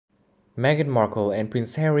Meghan Markle and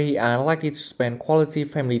Prince Harry are likely to spend quality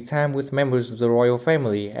family time with members of the royal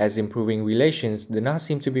family, as improving relations do not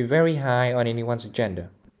seem to be very high on anyone's agenda.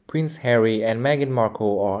 Prince Harry and Meghan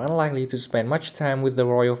Markle are unlikely to spend much time with the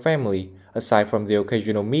royal family, aside from the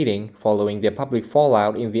occasional meeting following their public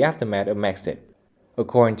fallout in the aftermath of Brexit.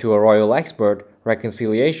 According to a royal expert,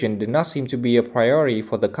 reconciliation did not seem to be a priority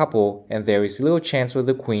for the couple, and there is little chance for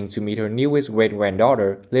the Queen to meet her newest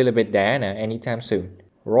great-granddaughter, Lilibet Diana, anytime soon.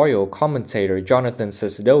 Royal commentator Jonathan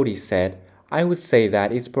Sacerdoti said, "I would say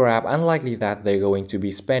that it's perhaps unlikely that they're going to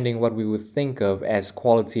be spending what we would think of as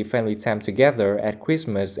quality family time together at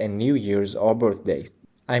Christmas and New Year's or birthdays.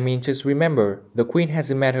 I mean, just remember, the Queen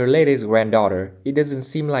hasn't met her latest granddaughter. It doesn't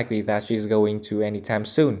seem likely that she's going to anytime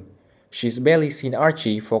soon. She's barely seen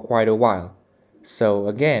Archie for quite a while. So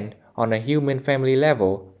again, on a human family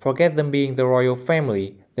level, forget them being the royal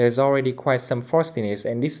family, there's already quite some frostiness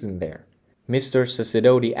and distance there." Mr.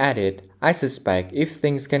 Sacerdoti added, "I suspect if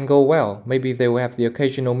things can go well, maybe they will have the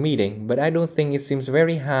occasional meeting, but I don't think it seems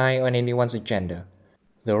very high on anyone's agenda."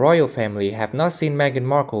 The royal family have not seen Meghan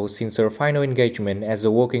Markle since her final engagement as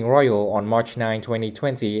a working royal on March 9,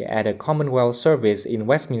 2020 at a Commonwealth service in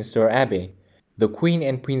Westminster Abbey. The Queen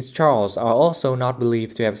and Prince Charles are also not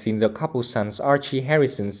believed to have seen the couple's sons Archie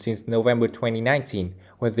Harrison since November 2019,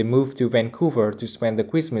 when they moved to Vancouver to spend the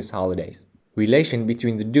Christmas holidays. Relations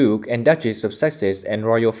between the Duke and Duchess of Sussex and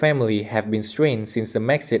royal family have been strained since the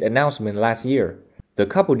Brexit announcement last year. The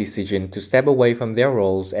couple's decision to step away from their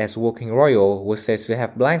roles as working royal was said to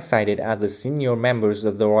have blindsided other senior members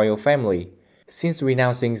of the royal family. Since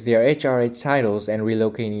renouncing their HRH titles and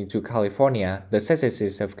relocating to California, the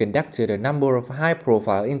Sussexes have conducted a number of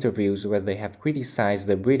high-profile interviews where they have criticized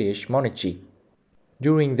the British monarchy.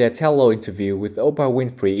 During their tell-all interview with Oprah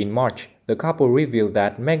Winfrey in March, the couple revealed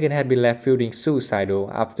that Meghan had been left feeling suicidal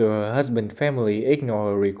after her husband's family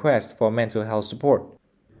ignored her request for mental health support.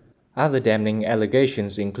 Other damning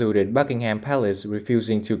allegations included Buckingham Palace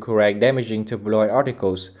refusing to correct damaging tabloid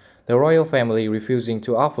articles, the royal family refusing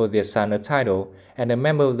to offer their son a title, and a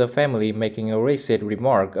member of the family making a racist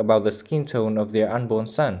remark about the skin tone of their unborn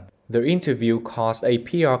son. The interview caused a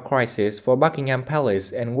PR crisis for Buckingham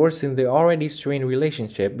Palace and worsened the already strained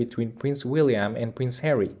relationship between Prince William and Prince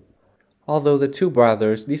Harry. Although the two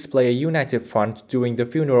brothers displayed a united front during the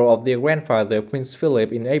funeral of their grandfather Prince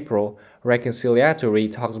Philip in April, reconciliatory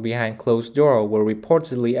talks behind closed doors were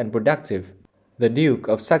reportedly unproductive. The Duke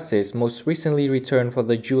of Sussex most recently returned for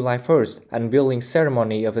the July 1st unveiling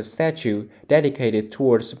ceremony of a statue dedicated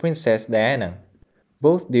towards Princess Diana.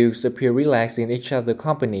 Both dukes appear relaxed in each other's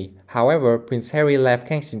company. However, Prince Harry left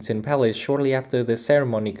Kensington Palace shortly after the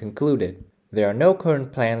ceremony concluded. There are no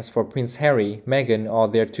current plans for Prince Harry, Meghan, or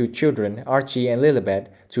their two children, Archie and Lilibet,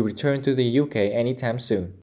 to return to the UK anytime soon.